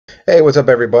Hey, what's up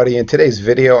everybody? In today's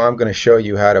video I'm going to show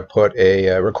you how to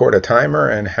record a timer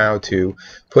and how to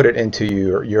put it into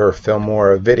your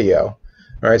Filmora video.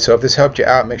 Alright, so if this helped you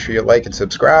out, make sure you like and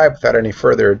subscribe. Without any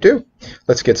further ado,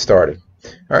 let's get started.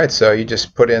 Alright, so you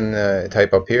just put in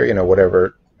type up here,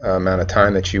 whatever amount of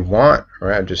time that you want.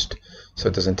 Alright, so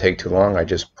it doesn't take too long, I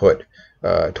just put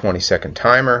 20-second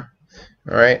timer.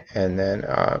 Alright, and then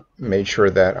made sure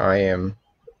that I am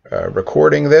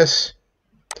recording this.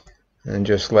 And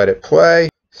just let it play.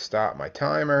 Stop my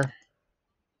timer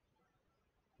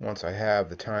once I have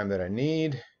the time that I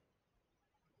need.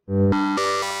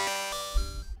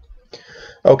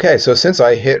 Okay, so since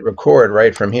I hit record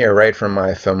right from here, right from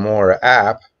my Filmora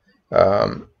app,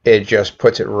 it just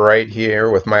puts it right here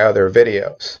with my other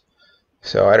videos.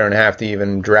 So I don't have to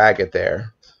even drag it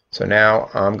there. So now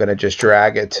I'm going to just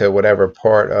drag it to whatever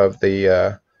part of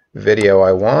the video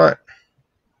I want.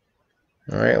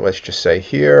 Alright, let's just say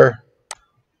here.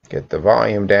 Get the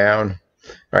volume down.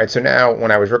 Alright, so now when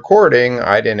I was recording,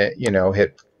 I didn't,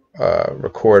 hit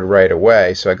record right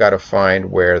away, so I got to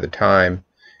find where the time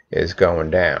is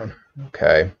going down.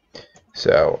 Okay,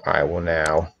 so I will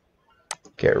now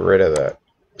get rid of the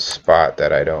spot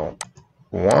that I don't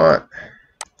want.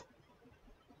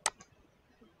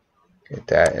 Get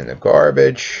that in the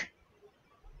garbage.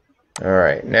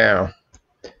 Alright, now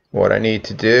what I need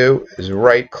to do is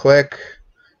right click,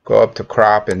 go up to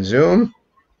crop and zoom.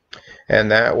 And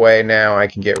that way now I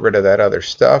can get rid of that other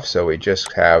stuff, so we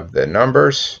just have the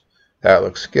numbers. That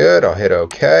looks good. I'll hit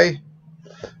OK.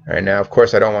 All right, now of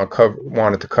course I don't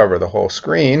want it to cover the whole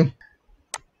screen.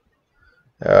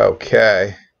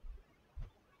 Okay.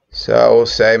 So we'll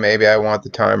say maybe I want the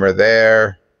timer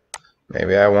there.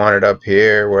 Maybe I want it up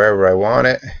here, wherever I want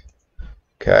it.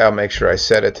 Okay, I'll make sure I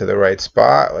set it to the right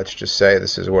spot. Let's just say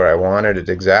this is where I wanted it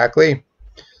exactly.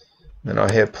 Then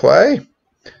I'll hit play.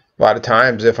 A lot of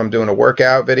times if I'm doing a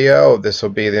workout video, this will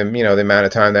be the amount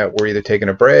of time that we're either taking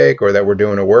a break or that we're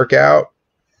doing a workout.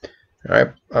 All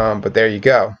right, but there you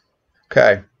go.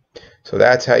 Okay, so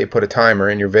that's how you put a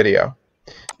timer in your video.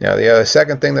 Now the other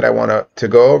second thing that I want to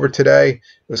go over today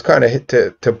was kind of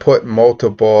to put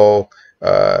multiple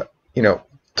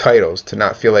titles, to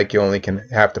not feel like you only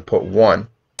have to put one.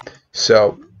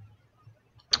 So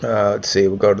let's see,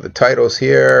 we'll go to the titles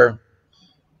here.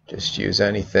 Just use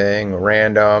anything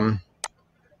random.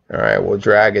 Alright, we'll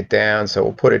drag it down, so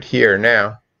we'll put it here.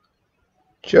 Now,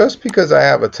 just because I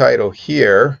have a title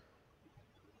here,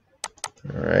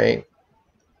 alright,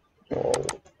 we'll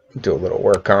do a little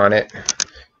work on it,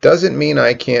 doesn't mean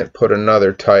I can't put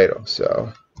another title.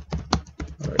 So,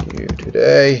 are you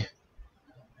today?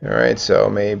 Alright, so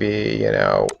maybe,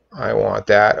 I want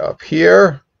that up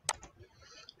here.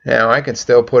 Now I can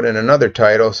still put in another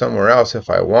title somewhere else if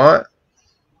I want.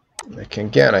 I can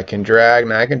drag.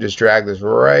 Now I can just drag this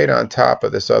right on top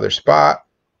of this other spot.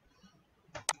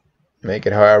 Make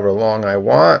it however long I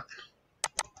want.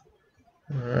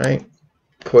 Alright.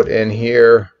 Put in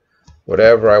here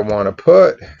whatever I want to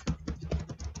put.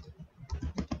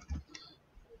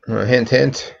 Hint,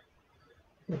 hint.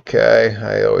 Okay,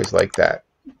 I always like that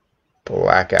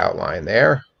black outline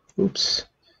there. Oops.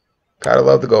 Gotta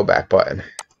love the go back button.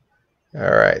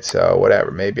 Alright, so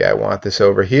whatever. Maybe I want this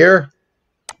over here.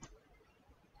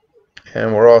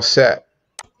 And we're all set.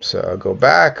 So I'll go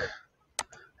back.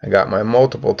 I got my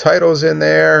multiple titles in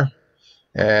there,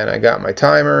 and I got my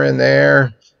timer in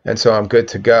there, and so I'm good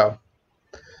to go.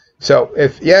 So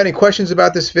if you have any questions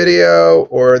about this video,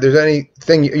 or there's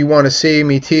anything you want to see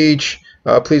me teach,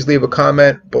 please leave a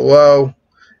comment below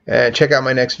and check out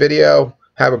my next video.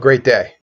 Have a great day.